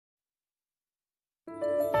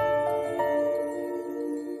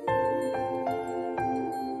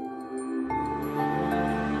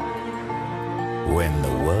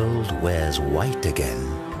wears white again,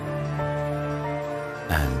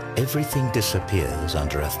 and everything disappears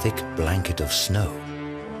under a thick blanket of snow,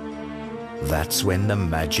 that's when the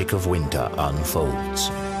magic of winter unfolds.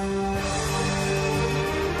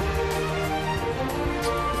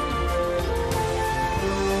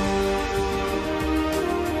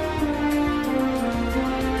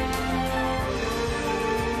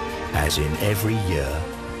 As in every year,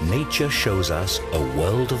 nature shows us a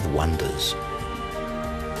world of wonders.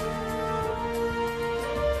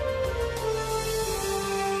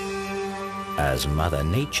 As Mother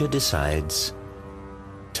Nature decides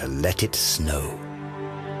to let it snow.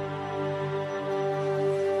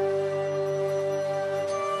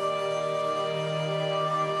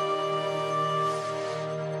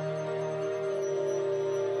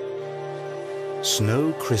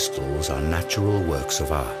 Snow crystals are natural works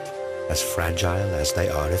of art, as fragile as they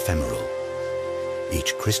are ephemeral.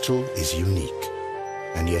 Each crystal is unique,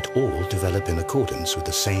 and yet all develop in accordance with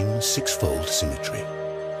the same six-fold symmetry.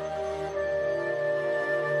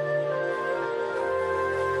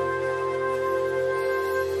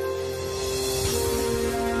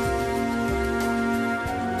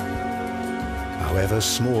 However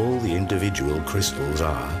small the individual crystals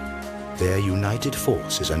are, their united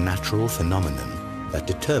force is a natural phenomenon that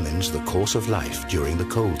determines the course of life during the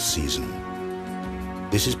cold season.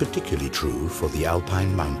 This is particularly true for the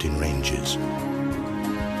alpine mountain ranges.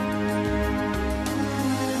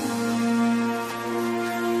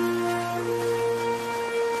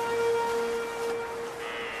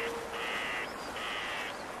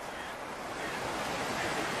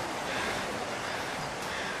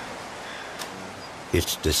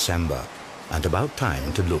 It's December, and about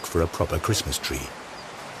time to look for a proper Christmas tree.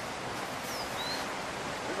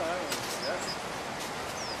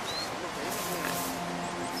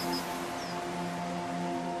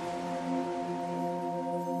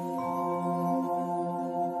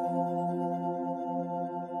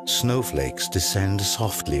 Snowflakes descend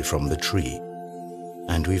softly from the tree,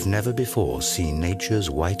 and we've never before seen nature's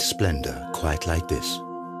white splendor quite like this.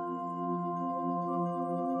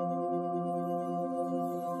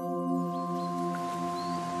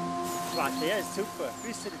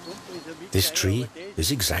 This tree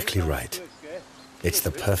is exactly right. It's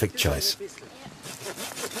the perfect choice.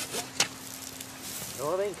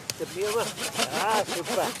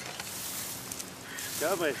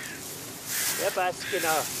 Ja, passt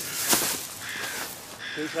genau.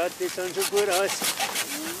 So schaut das dann schon gut aus.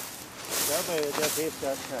 Schau mal, der hebt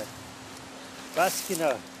das. Passt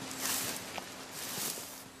genau.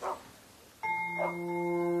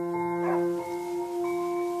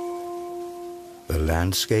 The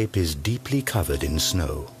landscape is deeply covered in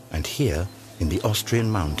snow, and here, in the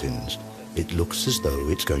Austrian mountains, it looks as though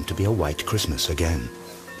it's going to be a white Christmas again.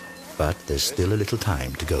 But there's still a little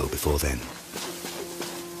time to go before then.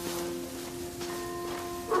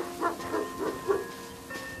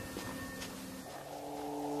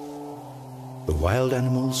 The wild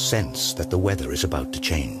animals sense that the weather is about to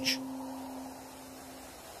change.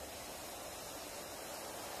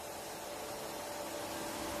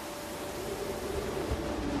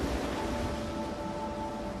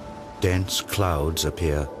 Dense clouds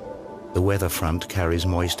appear. The weather front carries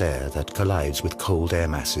moist air that collides with cold air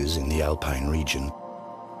masses in the alpine region.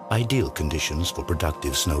 Ideal conditions for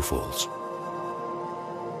productive snowfalls.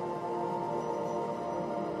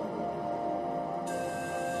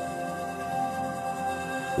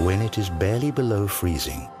 When it is barely below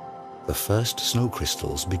freezing, the first snow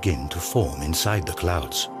crystals begin to form inside the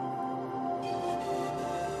clouds.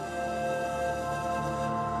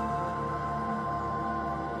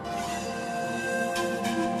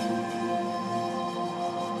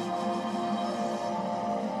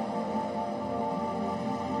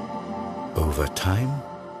 Over time,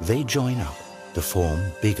 they join up to form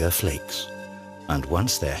bigger flakes, and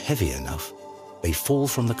once they're heavy enough, they fall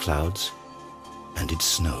from the clouds and it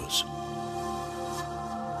snows.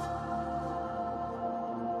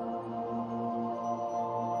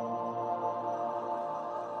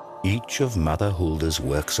 Each of Mother Hulda's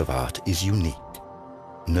works of art is unique.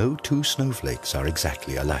 No two snowflakes are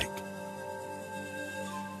exactly alike.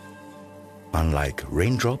 Unlike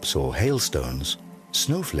raindrops or hailstones,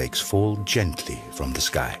 snowflakes fall gently from the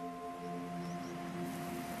sky.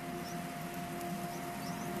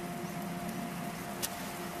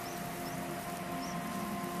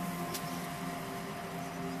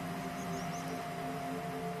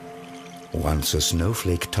 Once a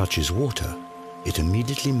snowflake touches water, it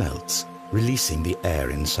immediately melts, releasing the air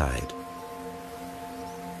inside.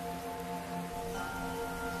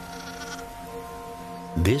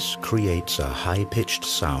 This creates a high-pitched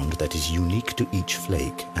sound that is unique to each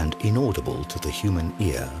flake and inaudible to the human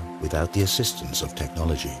ear without the assistance of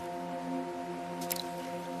technology.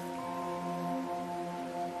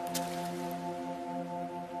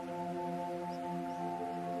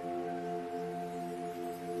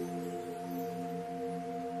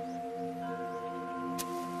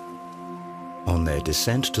 On their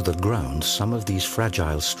descent to the ground, some of these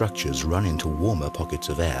fragile structures run into warmer pockets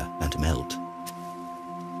of air and melt.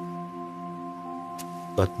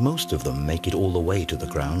 But most of them make it all the way to the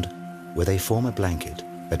ground, where they form a blanket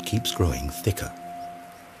that keeps growing thicker.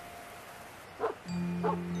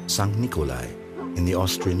 St. Nikolai in the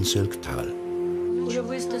Austrian Sylktal.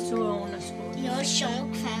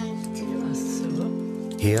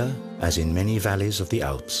 Here, as in many valleys of the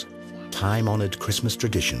Alps, time-honored Christmas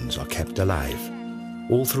traditions are kept alive.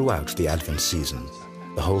 All throughout the Advent season,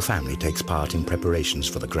 the whole family takes part in preparations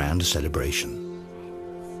for the grand celebration.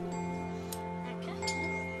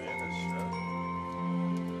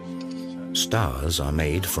 Stars are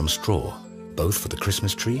made from straw, both for the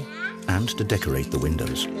Christmas tree and to decorate the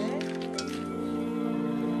windows.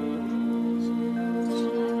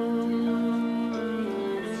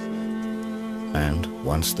 And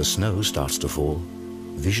once the snow starts to fall,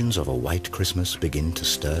 visions of a white Christmas begin to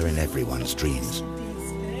stir in everyone's dreams.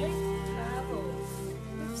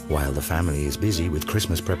 While the family is busy with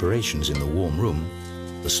Christmas preparations in the warm room,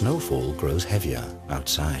 the snowfall grows heavier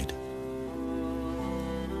outside.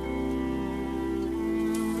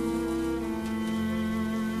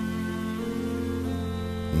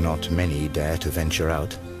 Not many dare to venture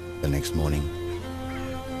out the next morning.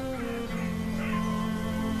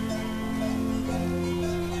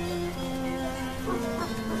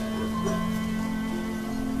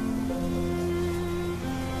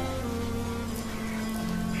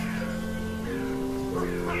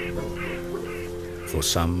 For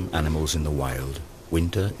some animals in the wild,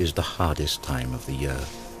 winter is the hardest time of the year.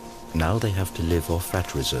 Now they have to live off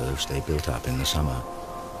fat reserves they built up in the summer.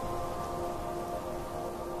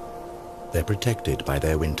 They're protected by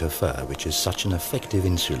their winter fur, which is such an effective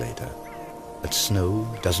insulator that snow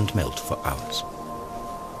doesn't melt for hours.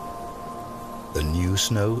 The new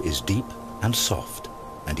snow is deep and soft,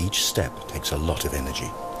 and each step takes a lot of energy.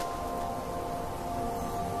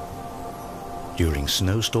 During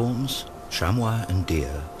snowstorms, chamois and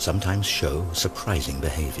deer sometimes show surprising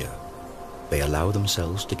behavior. They allow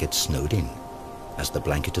themselves to get snowed in, as the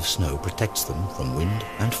blanket of snow protects them from wind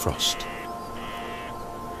and frost.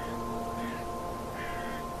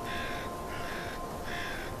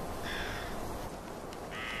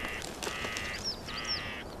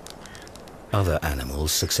 Other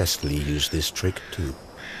animals successfully use this trick too.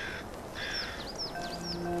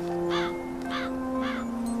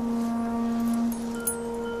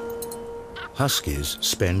 Huskies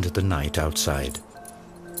spend the night outside.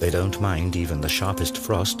 They don't mind even the sharpest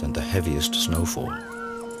frost and the heaviest snowfall.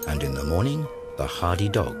 And in the morning, the hardy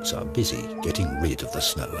dogs are busy getting rid of the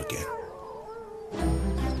snow again.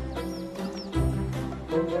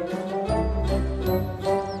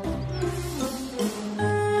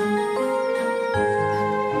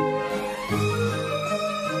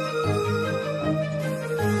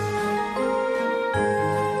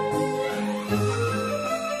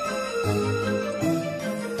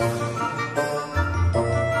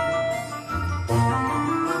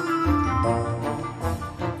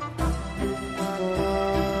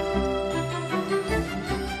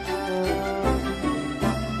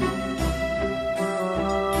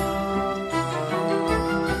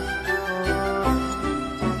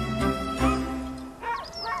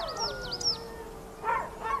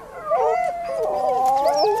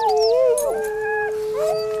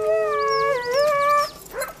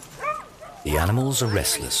 The animals are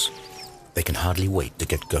restless. They can hardly wait to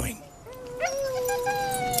get going.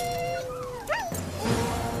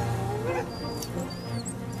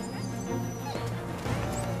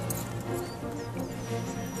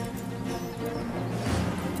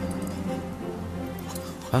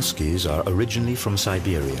 Huskies are originally from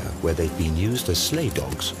Siberia, where they've been used as sleigh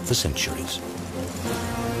dogs for centuries.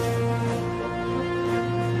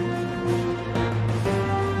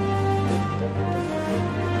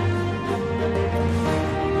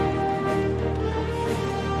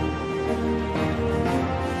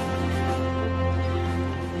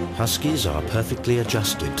 Huskies are perfectly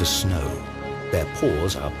adjusted to snow. Their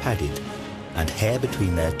paws are padded, and hair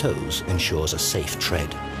between their toes ensures a safe tread.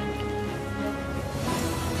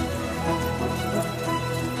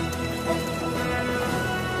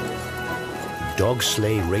 Dog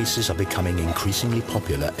sleigh races are becoming increasingly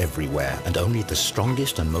popular everywhere, and only the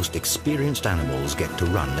strongest and most experienced animals get to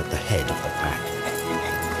run at the head of the pack.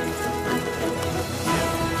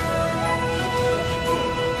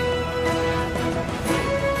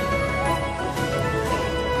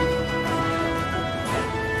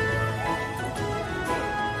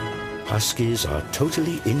 Huskies are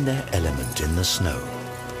totally in their element in the snow.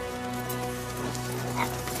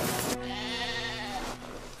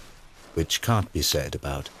 Which can't be said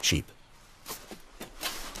about sheep.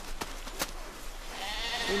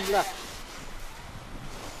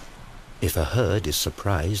 If a herd is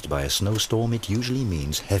surprised by a snowstorm, it usually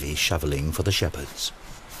means heavy shoveling for the shepherds.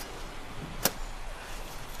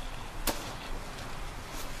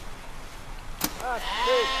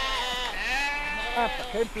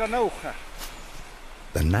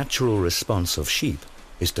 The natural response of sheep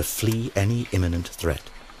is to flee any imminent threat,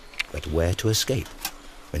 but where to escape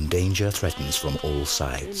when danger threatens from all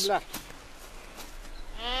sides.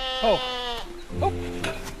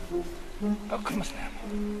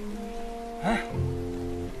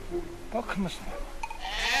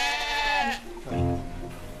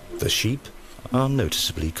 The sheep are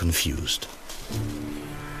noticeably confused.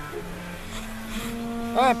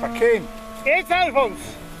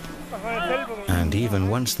 And even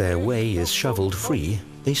once their way is shoveled free,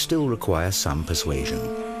 they still require some persuasion.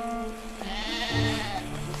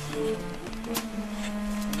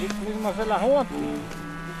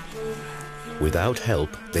 Without help,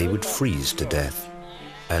 they would freeze to death,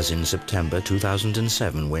 as in September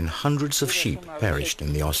 2007, when hundreds of sheep perished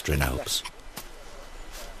in the Austrian Alps.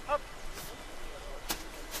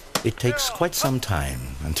 It takes quite some time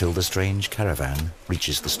until the strange caravan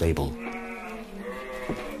reaches the stable.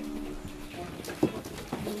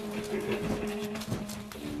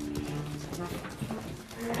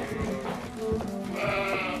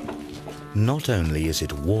 Not only is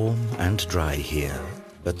it warm and dry here,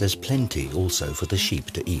 but there's plenty also for the sheep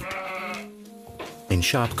to eat, in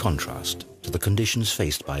sharp contrast to the conditions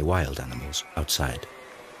faced by wild animals outside.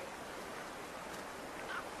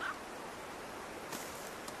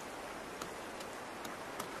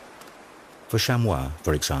 For chamois,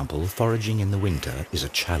 for example, foraging in the winter is a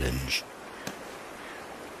challenge.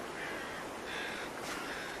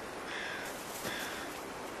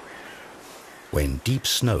 When deep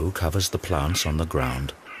snow covers the plants on the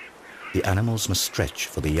ground, the animals must stretch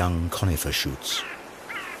for the young conifer shoots.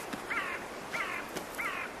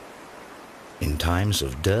 In times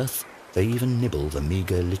of dearth, they even nibble the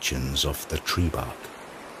meager lichens off the tree bark.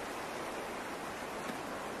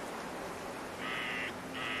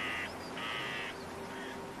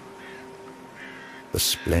 The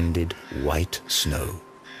splendid white snow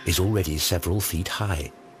is already several feet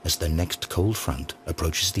high as the next cold front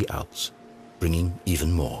approaches the Alps, bringing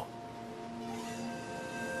even more.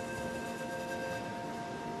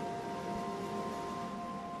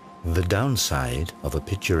 The downside of a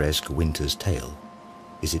picturesque winter's tale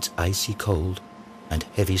is its icy cold and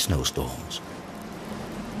heavy snowstorms.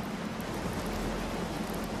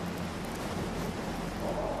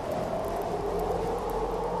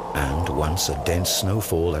 And once a dense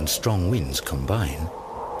snowfall and strong winds combine,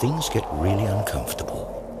 things get really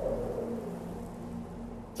uncomfortable.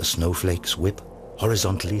 The snowflakes whip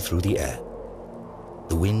horizontally through the air.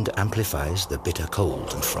 The wind amplifies the bitter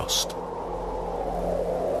cold and frost.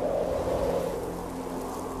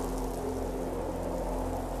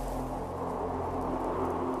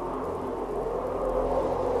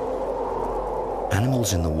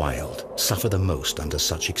 Animals in the wild suffer the most under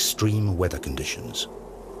such extreme weather conditions.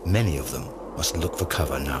 Many of them must look for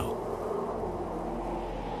cover now.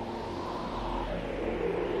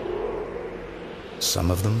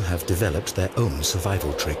 Some of them have developed their own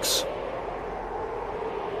survival tricks.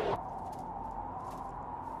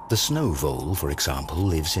 The snow vole, for example,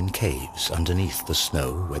 lives in caves underneath the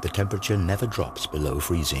snow where the temperature never drops below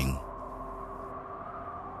freezing.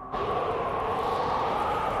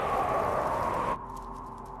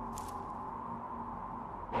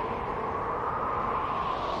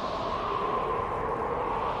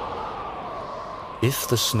 If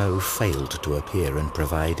the snow failed to appear and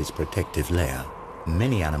provide its protective layer,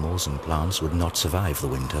 many animals and plants would not survive the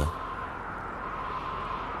winter.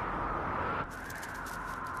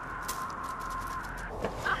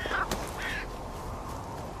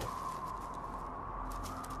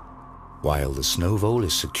 While the snow vole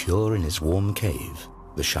is secure in its warm cave,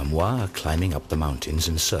 the chamois are climbing up the mountains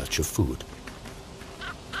in search of food.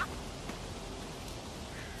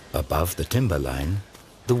 Above the timberline,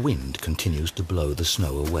 the wind continues to blow the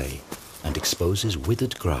snow away and exposes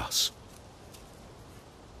withered grass.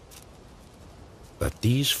 But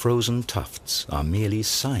these frozen tufts are merely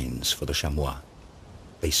signs for the chamois.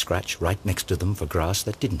 They scratch right next to them for grass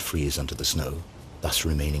that didn't freeze under the snow, thus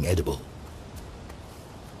remaining edible.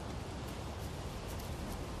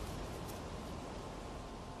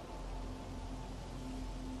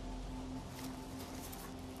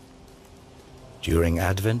 During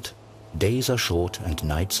Advent, days are short and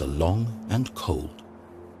nights are long and cold.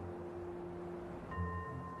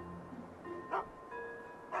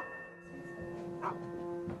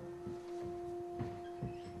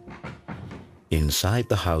 Inside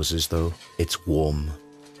the houses, though, it's warm,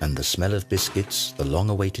 and the smell of biscuits, the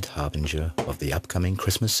long-awaited harbinger of the upcoming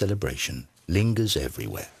Christmas celebration, lingers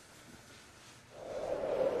everywhere.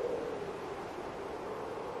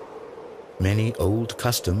 Many old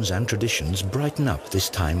customs and traditions brighten up this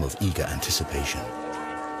time of eager anticipation.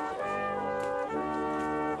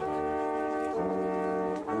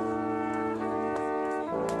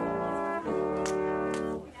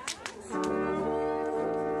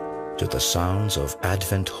 To the sounds of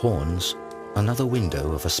Advent horns, another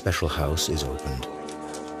window of a special house is opened.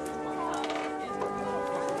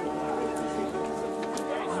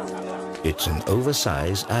 It's an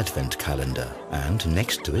oversized Advent calendar, and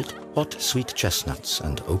next to it, hot sweet chestnuts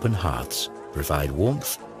and open hearths provide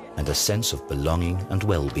warmth and a sense of belonging and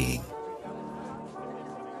well-being.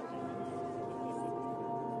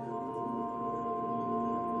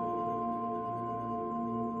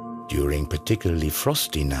 During particularly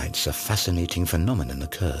frosty nights, a fascinating phenomenon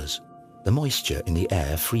occurs. The moisture in the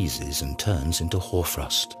air freezes and turns into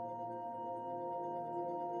hoarfrost.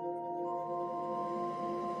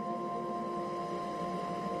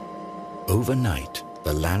 Overnight,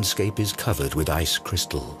 the landscape is covered with ice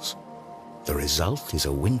crystals. The result is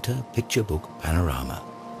a winter picture book panorama.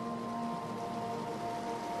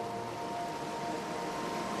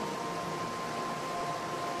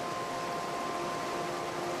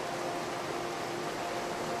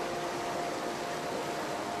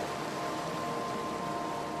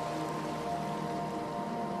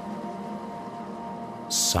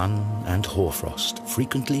 Sun and hoarfrost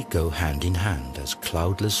frequently go hand in hand, as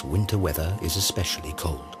cloudless winter weather is especially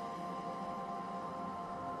cold.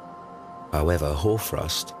 However,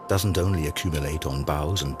 hoarfrost doesn't only accumulate on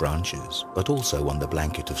boughs and branches, but also on the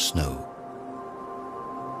blanket of snow.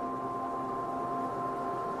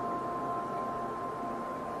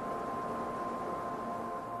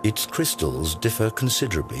 Its crystals differ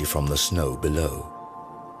considerably from the snow below.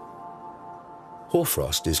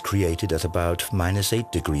 Hoarfrost is created at about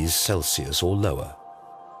 -8 degrees Celsius or lower,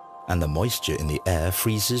 and the moisture in the air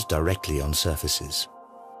freezes directly on surfaces.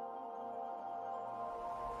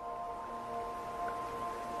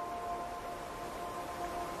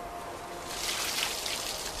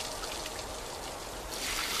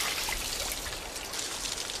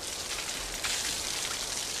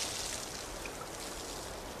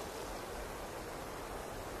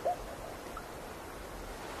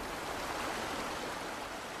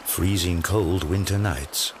 Freezing cold winter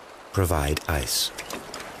nights provide ice.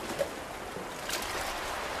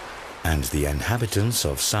 And the inhabitants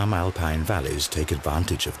of some alpine valleys take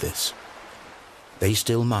advantage of this. They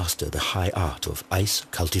still master the high art of ice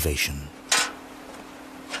cultivation.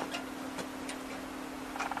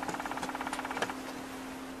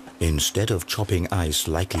 Instead of chopping ice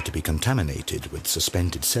likely to be contaminated with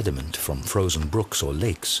suspended sediment from frozen brooks or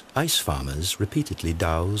lakes, ice farmers repeatedly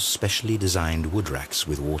douse specially designed wood racks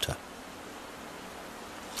with water.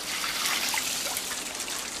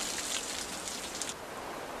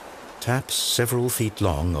 Taps several feet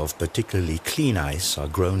long of particularly clean ice are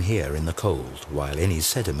grown here in the cold, while any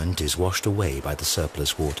sediment is washed away by the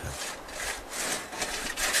surplus water.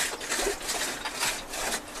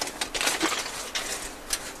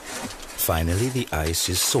 Finally, the ice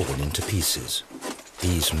is sawn into pieces.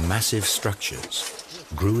 These massive structures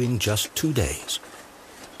grew in just 2 days.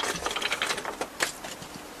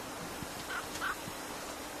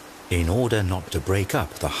 In order not to break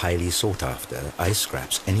up the highly sought-after ice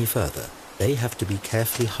scraps any further, they have to be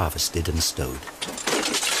carefully harvested and stowed.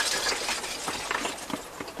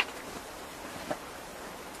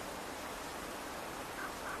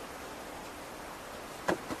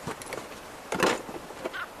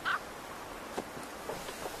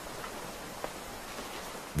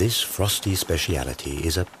 This frosty speciality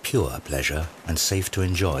is a pure pleasure and safe to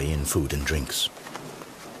enjoy in food and drinks.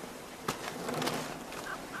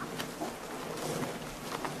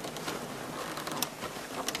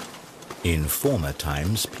 In former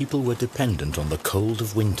times, people were dependent on the cold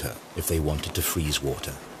of winter if they wanted to freeze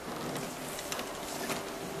water.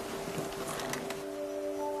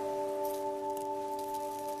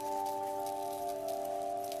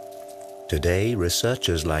 Today,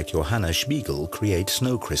 researchers like Johanna Spiegel create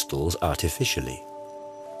snow crystals artificially.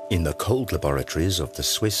 In the cold laboratories of the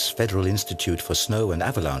Swiss Federal Institute for Snow and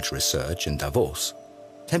Avalanche Research in Davos,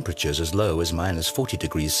 temperatures as low as -40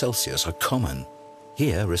 degrees Celsius are common.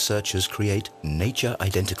 Here, researchers create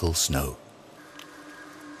nature-identical snow.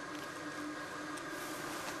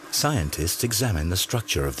 Scientists examine the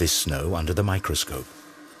structure of this snow under the microscope.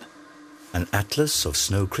 An atlas of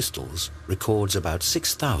snow crystals records about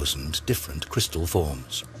 6,000 different crystal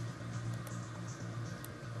forms.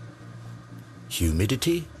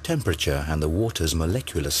 Humidity, temperature, and the water's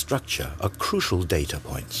molecular structure are crucial data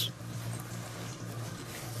points.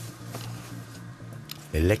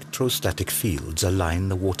 Electrostatic fields align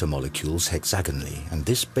the water molecules hexagonally, and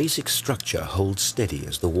this basic structure holds steady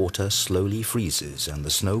as the water slowly freezes and the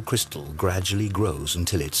snow crystal gradually grows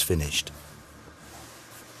until it's finished.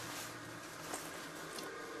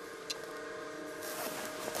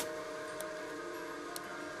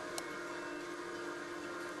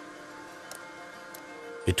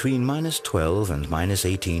 Between -12 and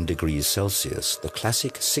 -18 degrees Celsius, the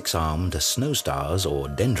classic six-armed snow stars, or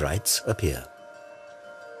dendrites, appear.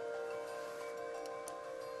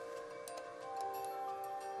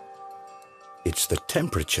 It's the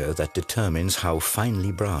temperature that determines how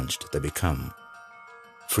finely branched they become.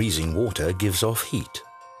 Freezing water gives off heat,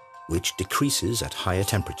 which decreases at higher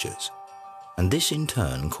temperatures, and this in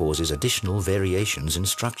turn causes additional variations in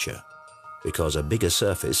structure, because a bigger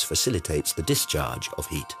surface facilitates the discharge of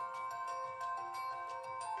heat.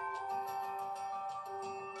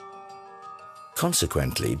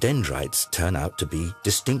 Consequently, dendrites turn out to be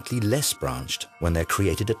distinctly less branched when they're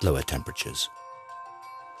created at lower temperatures.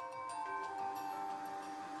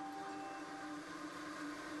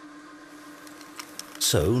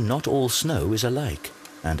 So, not all snow is alike,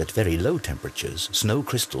 and at very low temperatures, snow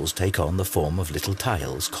crystals take on the form of little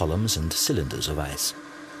tiles, columns, and cylinders of ice.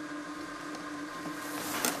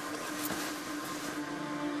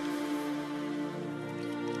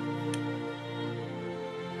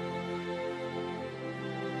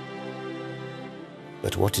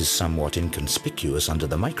 But what is somewhat inconspicuous under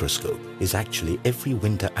the microscope is actually every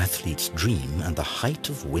winter athlete's dream and the height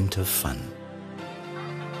of winter fun.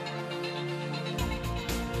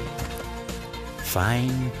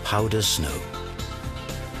 Fine powder snow.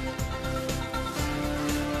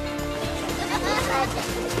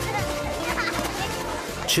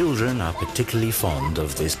 Children are particularly fond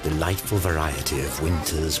of this delightful variety of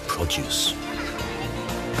winter's produce.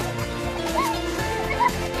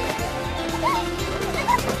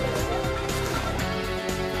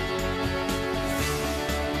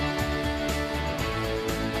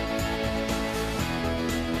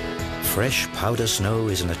 Fresh powder snow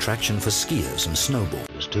is an attraction for skiers and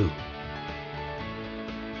snowboarders too.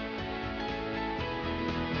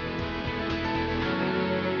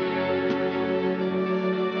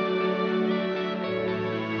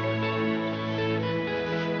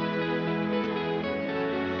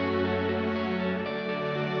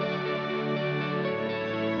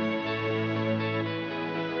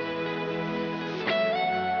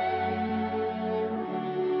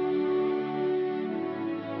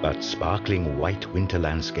 But sparkling white winter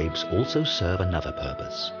landscapes also serve another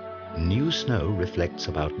purpose. New snow reflects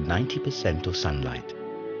about 90% of sunlight.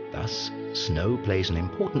 Thus, snow plays an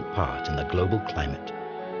important part in the global climate.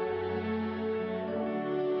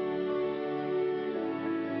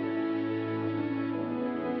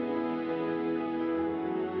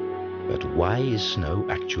 But why is snow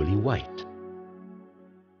actually white?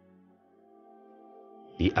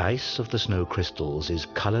 The ice of the snow crystals is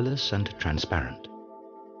colorless and transparent.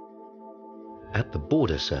 At the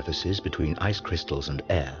border surfaces between ice crystals and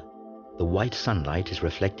air, the white sunlight is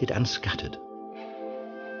reflected and scattered.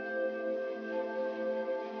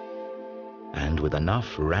 And with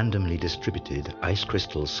enough randomly distributed ice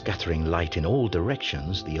crystals scattering light in all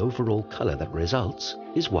directions, the overall color that results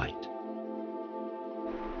is white.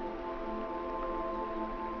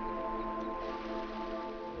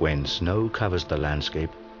 When snow covers the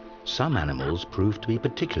landscape, some animals prove to be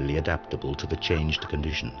particularly adaptable to the changed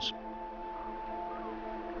conditions.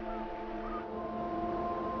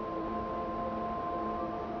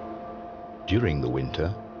 During the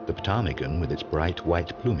winter, the ptarmigan with its bright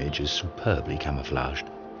white plumage is superbly camouflaged.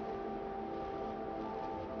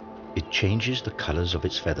 It changes the colors of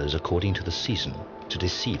its feathers according to the season to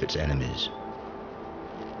deceive its enemies.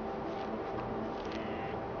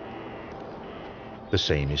 The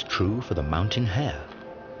same is true for the mountain hare.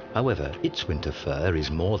 However, its winter fur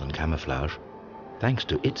is more than camouflage. Thanks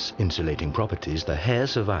to its insulating properties, the hare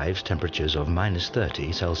survives temperatures of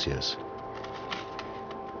 -30 Celsius.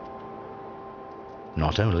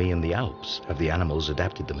 Not only in the Alps have the animals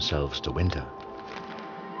adapted themselves to winter.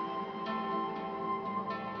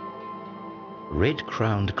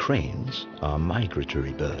 Red-crowned cranes are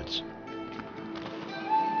migratory birds.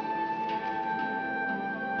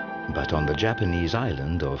 But on the Japanese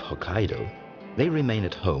island of Hokkaido, they remain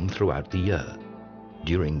at home throughout the year.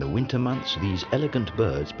 During the winter months, these elegant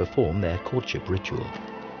birds perform their courtship ritual.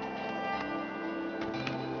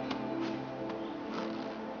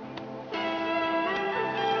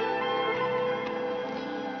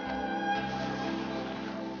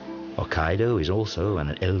 Hokkaido is also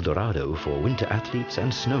an El Dorado for winter athletes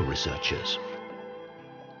and snow researchers.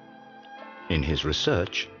 In his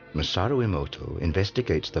research, Masaru Emoto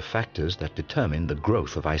investigates the factors that determine the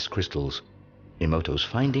growth of ice crystals. Emoto's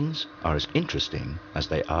findings are as interesting as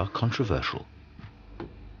they are controversial.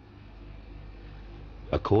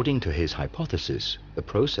 According to his hypothesis, the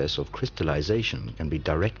process of crystallization can be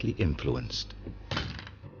directly influenced.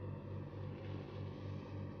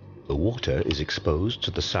 The water is exposed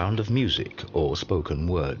to the sound of music or spoken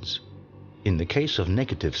words. In the case of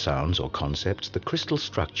negative sounds or concepts, the crystal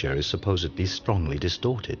structure is supposedly strongly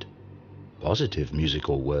distorted. Positive music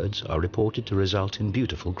or words are reported to result in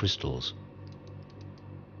beautiful crystals.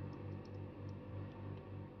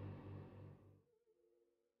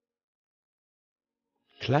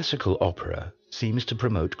 Classical opera seems to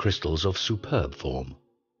promote crystals of superb form.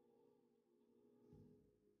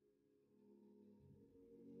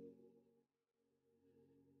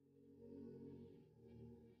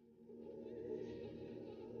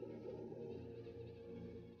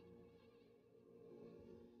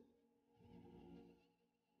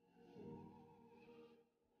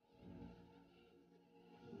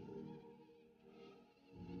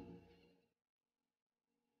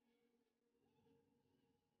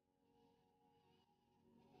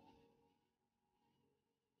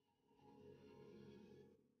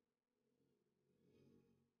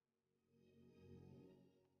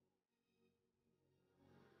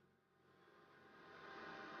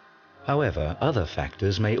 However, other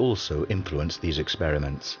factors may also influence these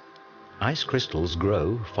experiments. Ice crystals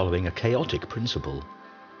grow following a chaotic principle.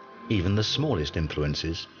 Even the smallest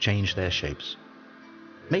influences change their shapes.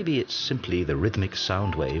 Maybe it's simply the rhythmic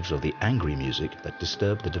sound waves of the angry music that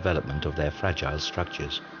disturb the development of their fragile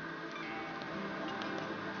structures.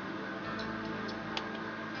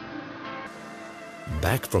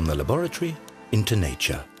 Back from the laboratory into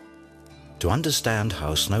nature. To understand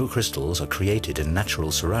how snow crystals are created in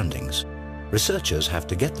natural surroundings, researchers have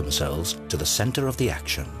to get themselves to the center of the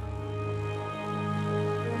action.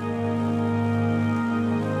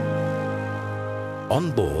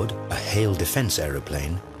 On board a hail defense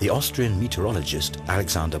aeroplane, the Austrian meteorologist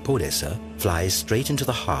Alexander Podesser flies straight into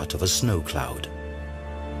the heart of a snow cloud.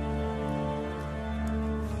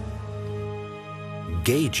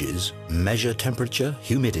 Gauges measure temperature,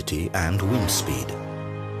 humidity, and wind speed.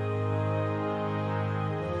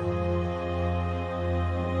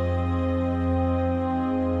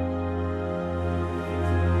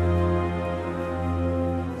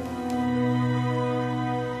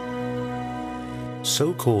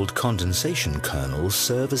 So-called condensation kernels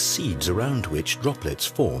serve as seeds around which droplets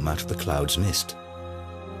form out of the cloud's mist.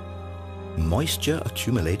 Moisture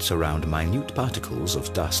accumulates around minute particles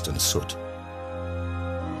of dust and soot.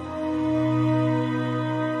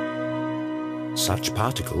 Such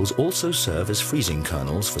particles also serve as freezing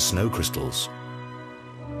kernels for snow crystals.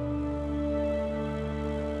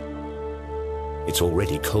 It's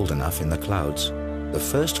already cold enough in the clouds. The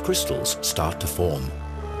first crystals start to form.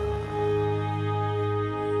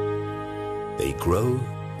 They grow,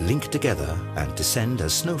 link together, and descend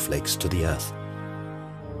as snowflakes to the earth.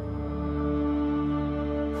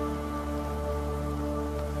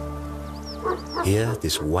 Here,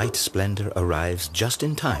 this white splendor arrives just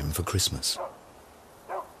in time for Christmas.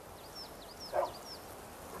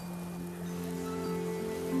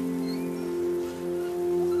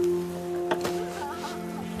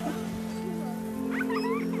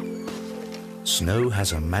 Snow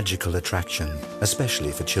has a magical attraction,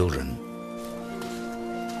 especially for children.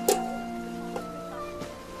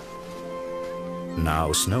 Now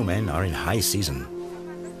snowmen are in high season.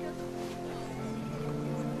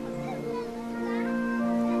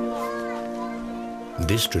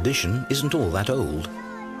 This tradition isn't all that old.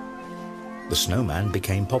 The snowman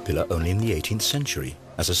became popular only in the 18th century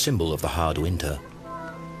as a symbol of the hard winter.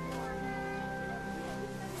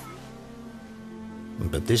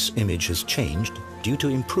 But this image has changed due to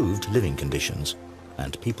improved living conditions,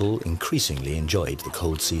 and people increasingly enjoyed the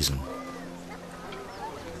cold season.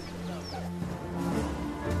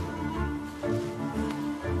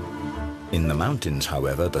 In the mountains,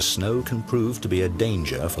 however, the snow can prove to be a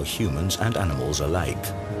danger for humans and animals alike.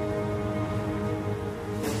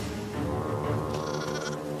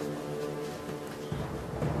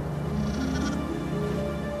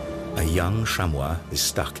 A young chamois is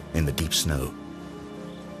stuck in the deep snow.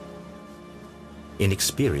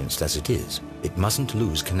 Inexperienced as it is, it mustn't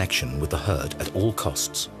lose connection with the herd at all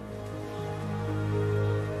costs.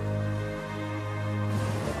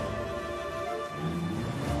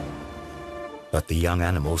 But the young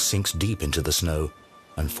animal sinks deep into the snow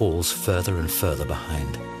and falls further and further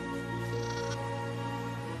behind.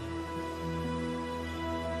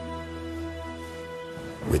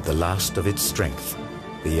 With the last of its strength,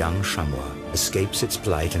 the young chamois escapes its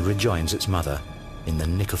plight and rejoins its mother in the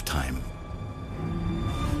nick of time.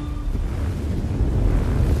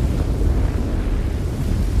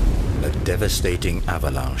 A devastating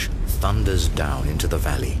avalanche thunders down into the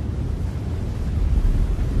valley.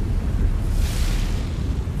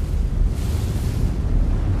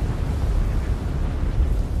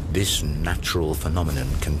 This natural phenomenon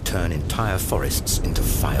can turn entire forests into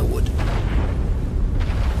firewood.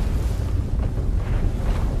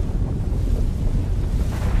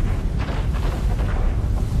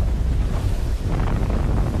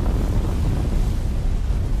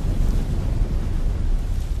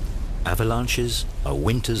 Avalanches are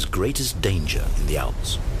winter's greatest danger in the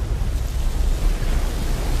Alps.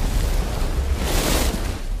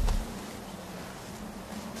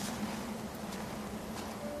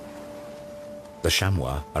 The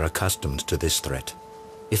chamois are accustomed to this threat.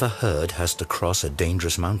 If a herd has to cross a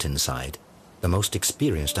dangerous mountainside, the most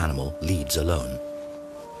experienced animal leads alone.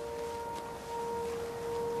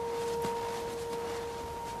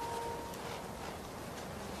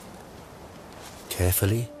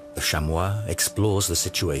 Carefully, the chamois explores the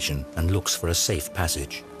situation and looks for a safe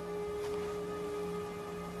passage.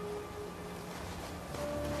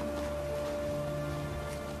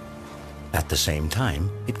 At the same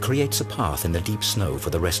time, it creates a path in the deep snow for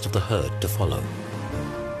the rest of the herd to follow.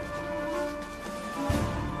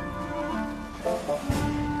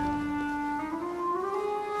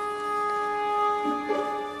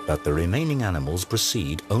 But the remaining animals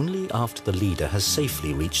proceed only after the leader has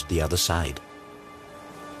safely reached the other side.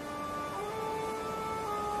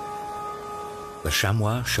 The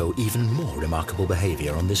chamois show even more remarkable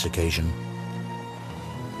behavior on this occasion.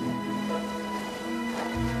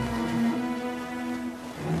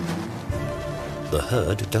 The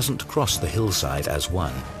herd doesn't cross the hillside as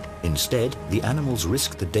one. Instead, the animals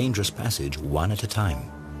risk the dangerous passage one at a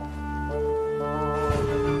time.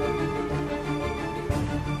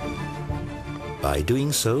 By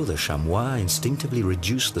doing so, the chamois instinctively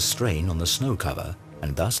reduce the strain on the snow cover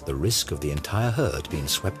and thus the risk of the entire herd being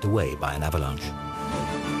swept away by an avalanche.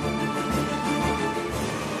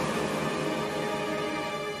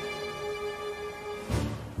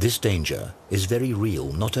 This danger is very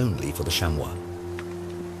real not only for the chamois.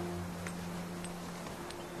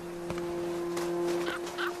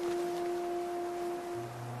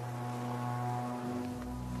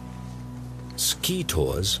 Ski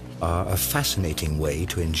tours are a fascinating way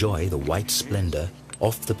to enjoy the white splendor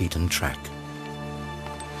off the beaten track.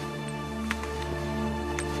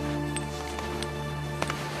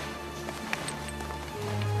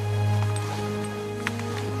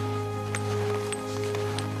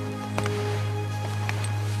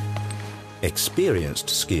 Experienced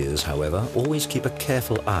skiers, however, always keep a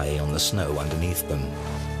careful eye on the snow underneath them.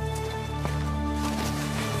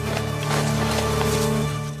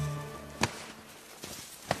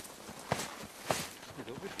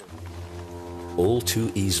 All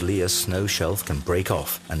too easily, a snow shelf can break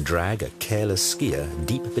off and drag a careless skier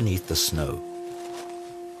deep beneath the snow.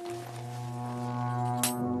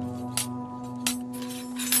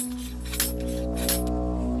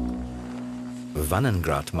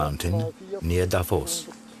 Vannengrat Mountain, near Davos.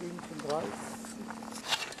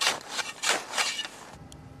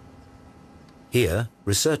 Here,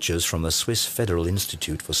 researchers from the Swiss Federal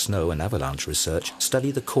Institute for Snow and Avalanche Research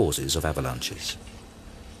study the causes of avalanches.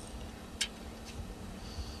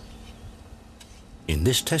 In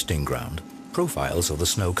this testing ground, profiles of the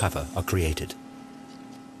snow cover are created.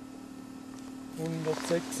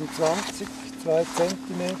 126, 2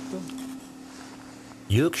 Zentimeter.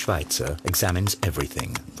 Jörg Schweitzer examines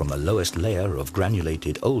everything, from the lowest layer of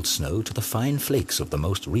granulated old snow to the fine flakes of the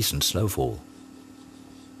most recent snowfall.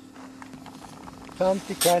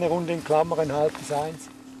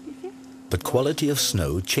 The quality of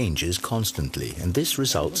snow changes constantly, and this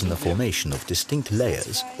results in the formation of distinct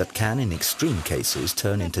layers that can, in extreme cases,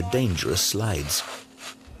 turn into dangerous slides.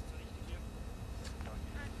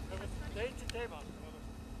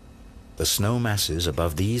 The snow masses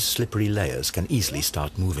above these slippery layers can easily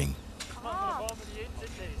start moving.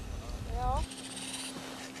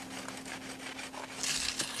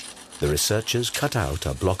 The researchers cut out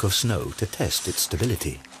a block of snow to test its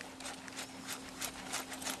stability.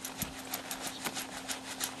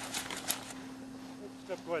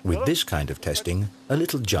 With this kind of testing, a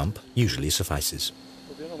little jump usually suffices.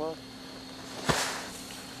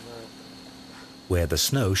 Where the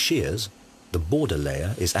snow shears, the border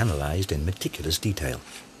layer is analyzed in meticulous detail.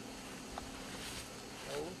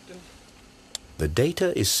 The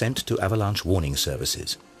data is sent to avalanche warning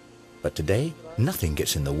services, but today nothing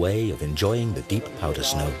gets in the way of enjoying the deep powder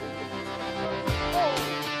snow.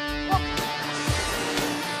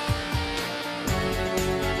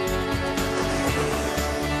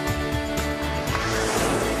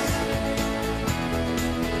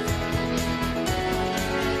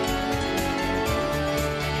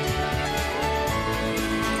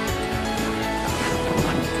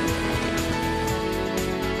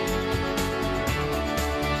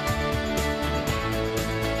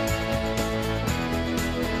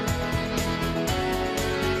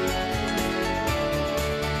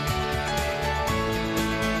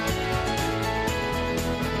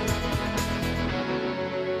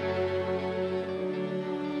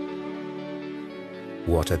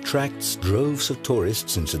 What attracts droves of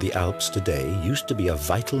tourists into the Alps today used to be a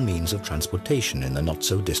vital means of transportation in the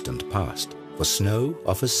not-so-distant past, for snow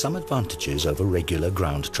offers some advantages over regular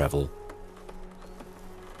ground travel.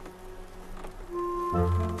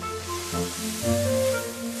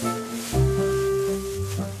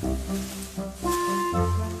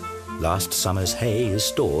 Last summer's hay is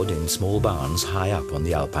stored in small barns high up on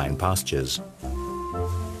the alpine pastures.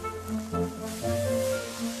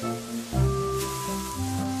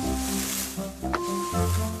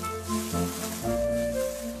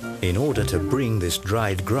 In order to bring this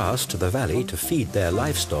dried grass to the valley to feed their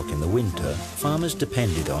livestock in the winter, farmers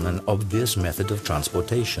depended on an obvious method of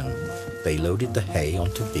transportation. They loaded the hay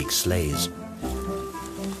onto big sleighs.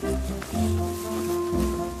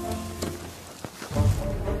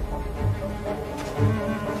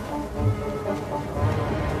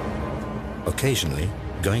 Occasionally,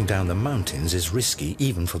 going down the mountains is risky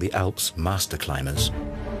even for the Alps' master climbers.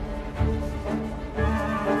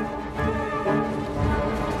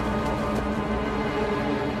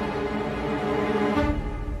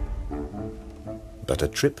 But a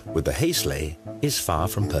trip with the hay sleigh is far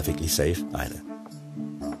from perfectly safe either.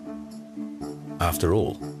 After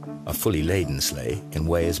all, a fully laden sleigh can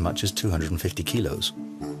weigh as much as 250 kilos.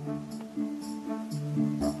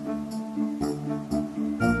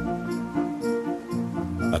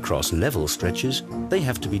 Across level stretches, they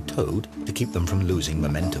have to be towed to keep them from losing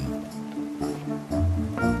momentum.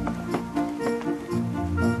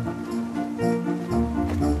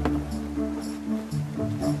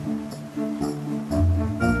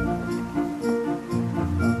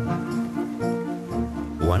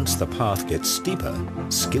 Once the path gets steeper,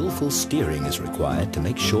 skillful steering is required to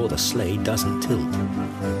make sure the sleigh doesn't tilt.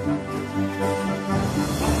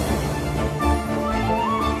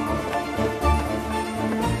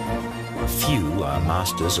 Few are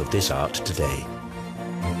masters of this art today.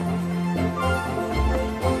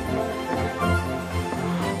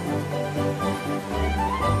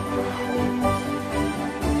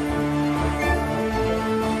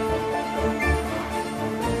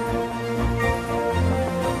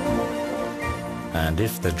 And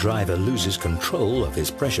if the driver loses control of his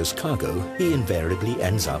precious cargo, he invariably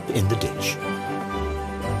ends up in the ditch.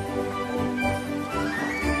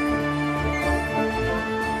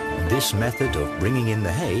 This method of bringing in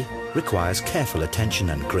the hay requires careful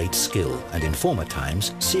attention and great skill, and in former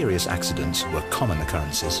times, serious accidents were common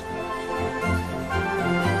occurrences.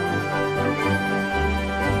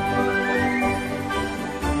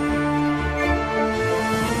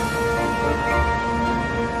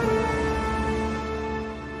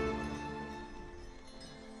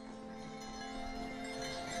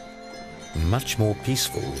 Much more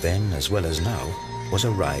peaceful then as well as now was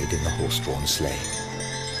a ride in the horse-drawn sleigh.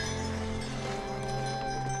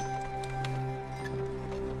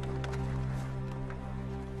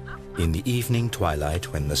 In the evening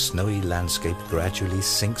twilight, when the snowy landscape gradually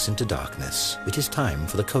sinks into darkness, it is time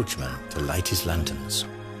for the coachman to light his lanterns.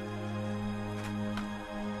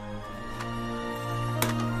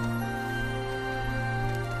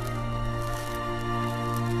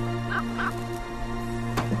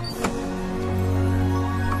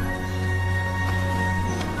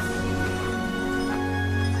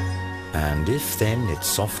 And if then it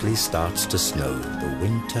softly starts to snow, the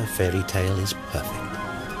winter fairy tale is perfect.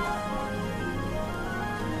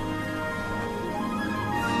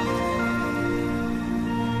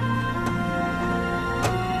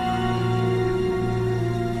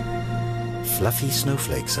 Fluffy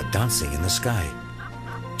snowflakes are dancing in the sky,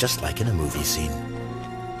 just like in a movie scene.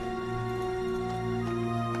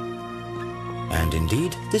 And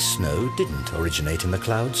indeed, this snow didn't originate in the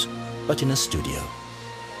clouds, but in a studio.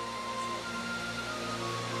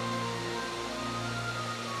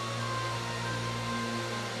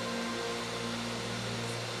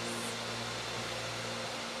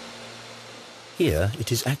 Here,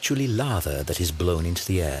 it is actually lava that is blown into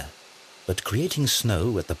the air. But creating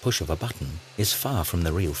snow at the push of a button is far from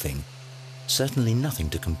the real thing. Certainly nothing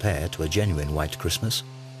to compare to a genuine white Christmas.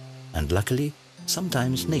 And luckily,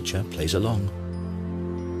 sometimes nature plays along.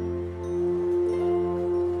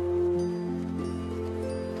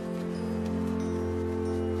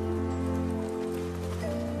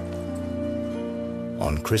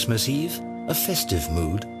 On Christmas Eve, a festive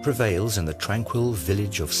mood prevails in the tranquil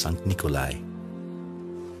village of St. Nikolai.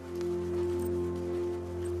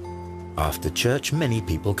 After church, many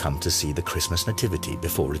people come to see the Christmas nativity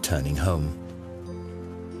before returning home.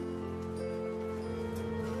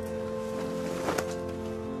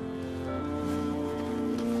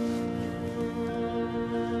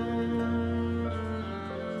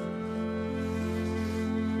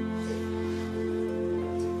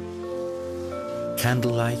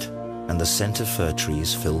 Candlelight and the scent of fir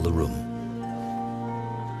trees fill the room.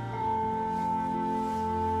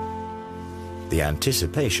 The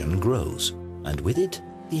anticipation grows, and with it,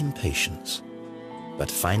 the impatience. But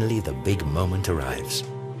finally, the big moment arrives.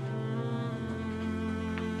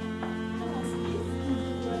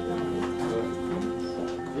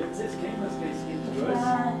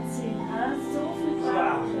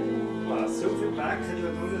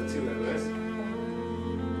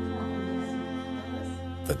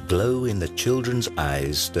 The glow in the children's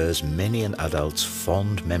eyes stirs many an adult's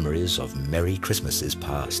fond memories of merry Christmases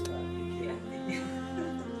past.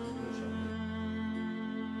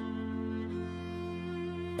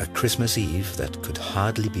 A Christmas Eve that could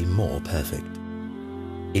hardly be more perfect.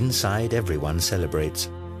 Inside, everyone celebrates,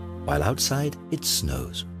 while outside it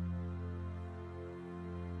snows.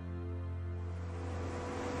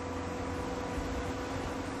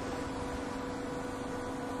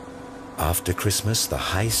 After Christmas, the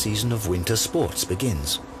high season of winter sports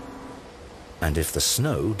begins. And if the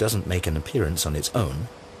snow doesn't make an appearance on its own,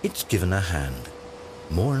 it's given a hand.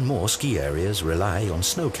 More and more ski areas rely on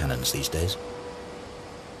snow cannons these days.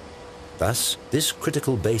 Thus, this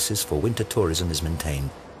critical basis for winter tourism is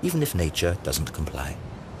maintained, even if nature doesn't comply.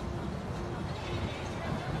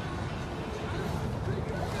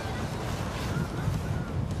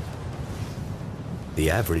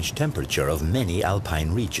 The average temperature of many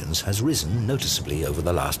alpine regions has risen noticeably over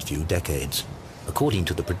the last few decades. According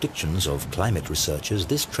to the predictions of climate researchers,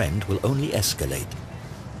 this trend will only escalate.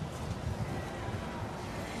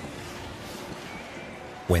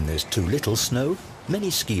 When there's too little snow, many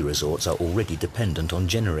ski resorts are already dependent on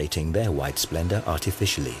generating their white splendor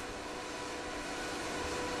artificially.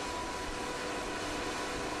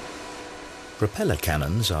 Propeller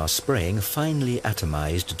cannons are spraying finely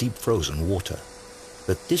atomized deep frozen water.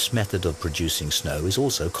 But this method of producing snow is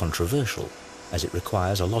also controversial, as it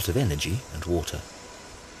requires a lot of energy and water.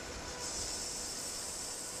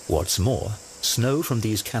 What's more, snow from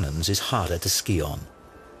these cannons is harder to ski on.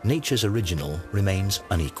 Nature's original remains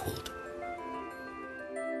unequaled.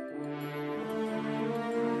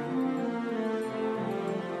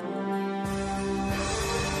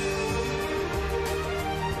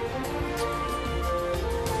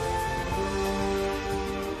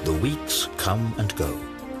 The weeks come and go.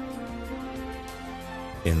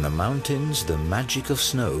 In the mountains, the magic of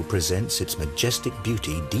snow presents its majestic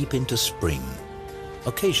beauty deep into spring.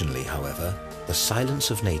 Occasionally, however, the silence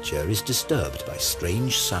of nature is disturbed by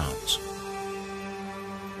strange sounds.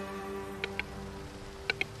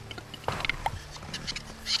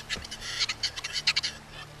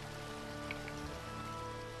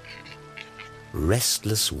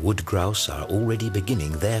 Restless wood grouse are already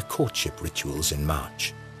beginning their courtship rituals in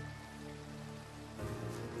March.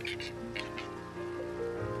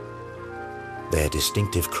 Their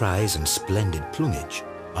distinctive cries and splendid plumage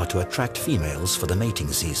are to attract females for the mating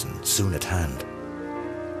season soon at hand.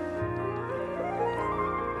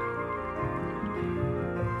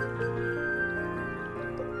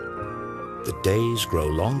 The days grow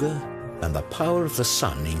longer and the power of the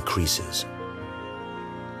sun increases.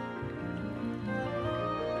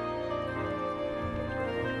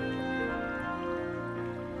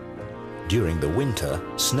 During the winter,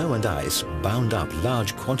 snow and ice bound up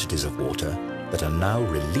large quantities of water that are now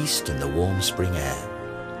released in the warm spring air.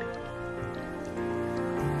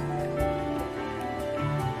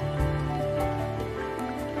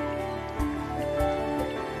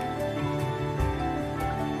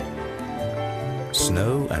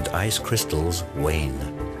 Snow and ice crystals wane.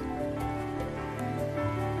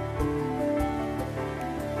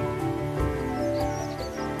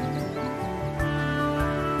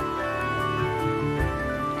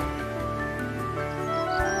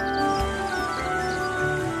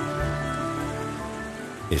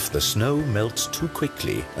 If the snow melts too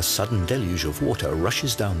quickly, a sudden deluge of water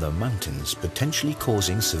rushes down the mountains, potentially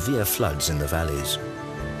causing severe floods in the valleys.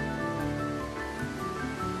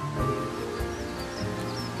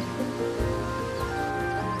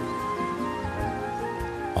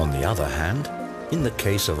 On the other hand, in the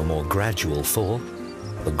case of a more gradual thaw,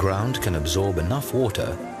 the ground can absorb enough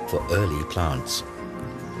water for early plants.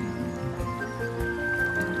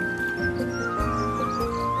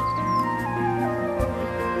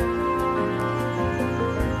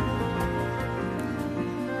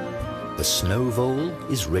 The snow vole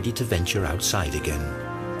is ready to venture outside again.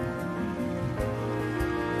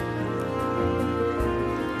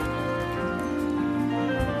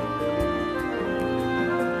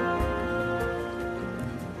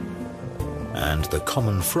 And the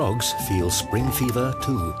common frogs feel spring fever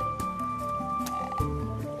too.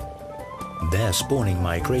 Their spawning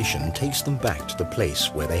migration takes them back to the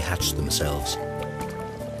place where they hatched themselves.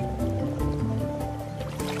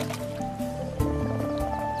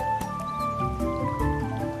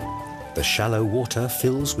 The shallow water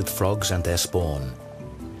fills with frogs and their spawn.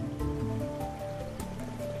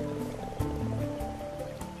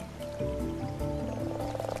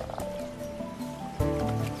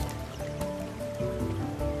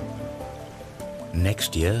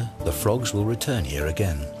 Next year, the frogs will return here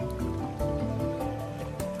again.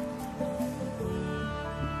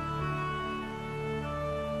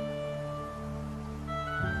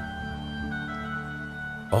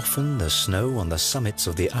 Often the snow on the summits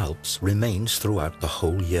of the Alps remains throughout the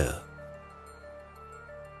whole year.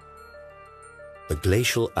 The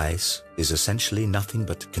glacial ice is essentially nothing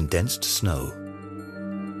but condensed snow.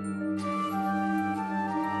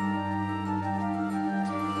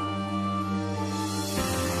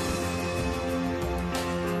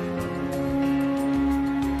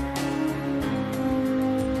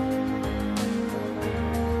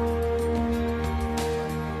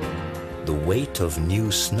 The weight of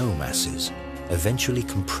new snow masses eventually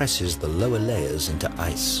compresses the lower layers into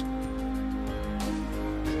ice.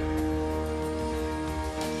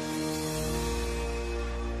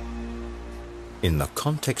 In the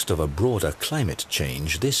context of a broader climate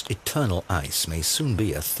change, this eternal ice may soon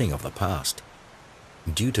be a thing of the past.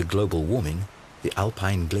 Due to global warming, the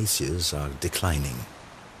alpine glaciers are declining,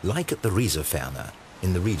 like at the Rieserferner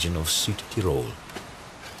in the region of Südtirol.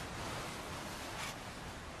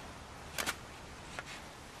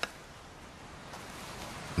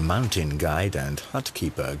 Mountain guide and hut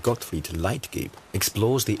keeper Gottfried Leitgeb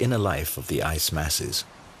explores the inner life of the ice masses.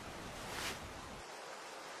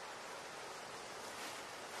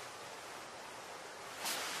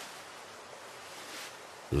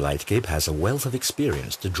 Leitgeb has a wealth of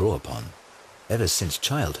experience to draw upon. Ever since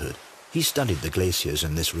childhood, he studied the glaciers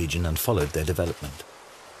in this region and followed their development.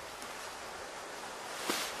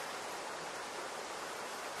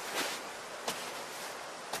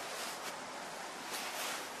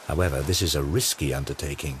 However, this is a risky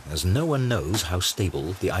undertaking, as no one knows how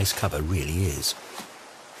stable the ice cover really is.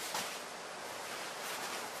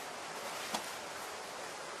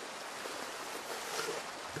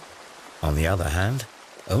 On the other hand,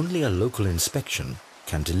 only a local inspection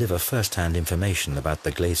can deliver first-hand information about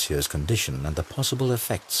the glacier's condition and the possible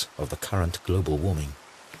effects of the current global warming.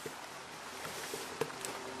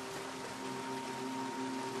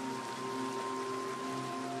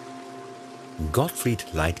 Gottfried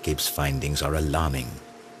Leitgeb's findings are alarming.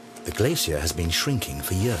 The glacier has been shrinking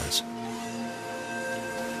for years.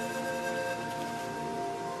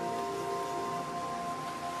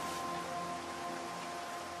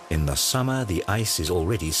 In the summer, the ice is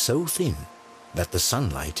already so thin that the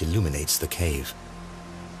sunlight illuminates the cave.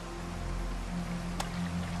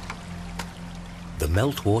 The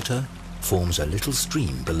meltwater forms a little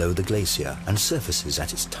stream below the glacier and surfaces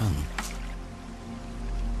at its tongue.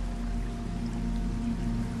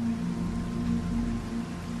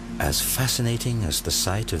 As fascinating as the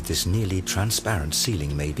sight of this nearly transparent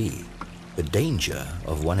ceiling may be, the danger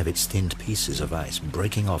of one of its thinned pieces of ice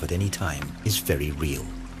breaking off at any time is very real.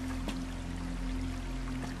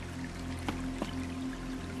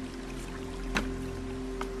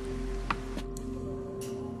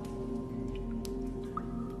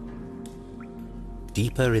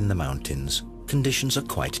 Deeper in the mountains, conditions are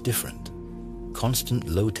quite different. Constant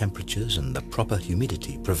low temperatures and the proper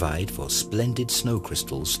humidity provide for splendid snow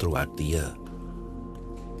crystals throughout the year.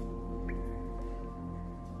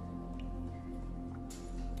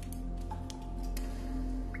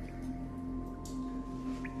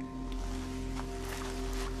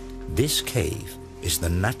 This cave is the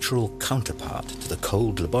natural counterpart to the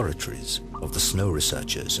cold laboratories of the snow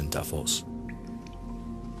researchers in Davos.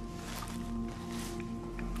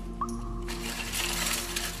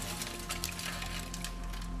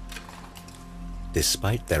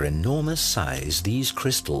 Despite their enormous size, these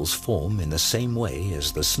crystals form in the same way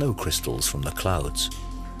as the snow crystals from the clouds.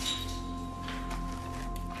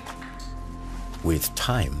 With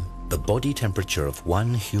time, the body temperature of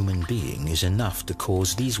one human being is enough to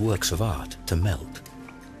cause these works of art to melt.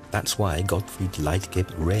 That's why Gottfried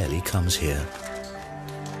Leitgeb rarely comes here.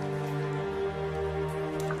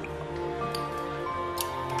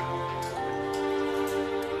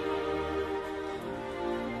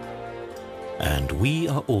 And we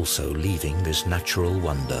are also leaving this natural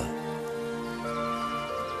wonder.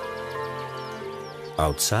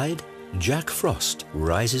 Outside, Jack Frost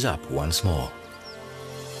rises up once more.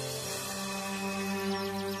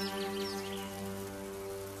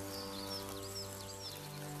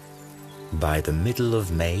 By the middle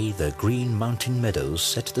of May, the green mountain meadows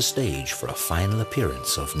set the stage for a final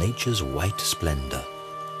appearance of nature's white splendor.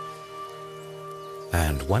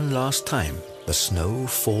 And one last time, the snow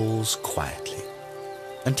falls quietly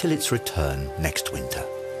until its return next winter.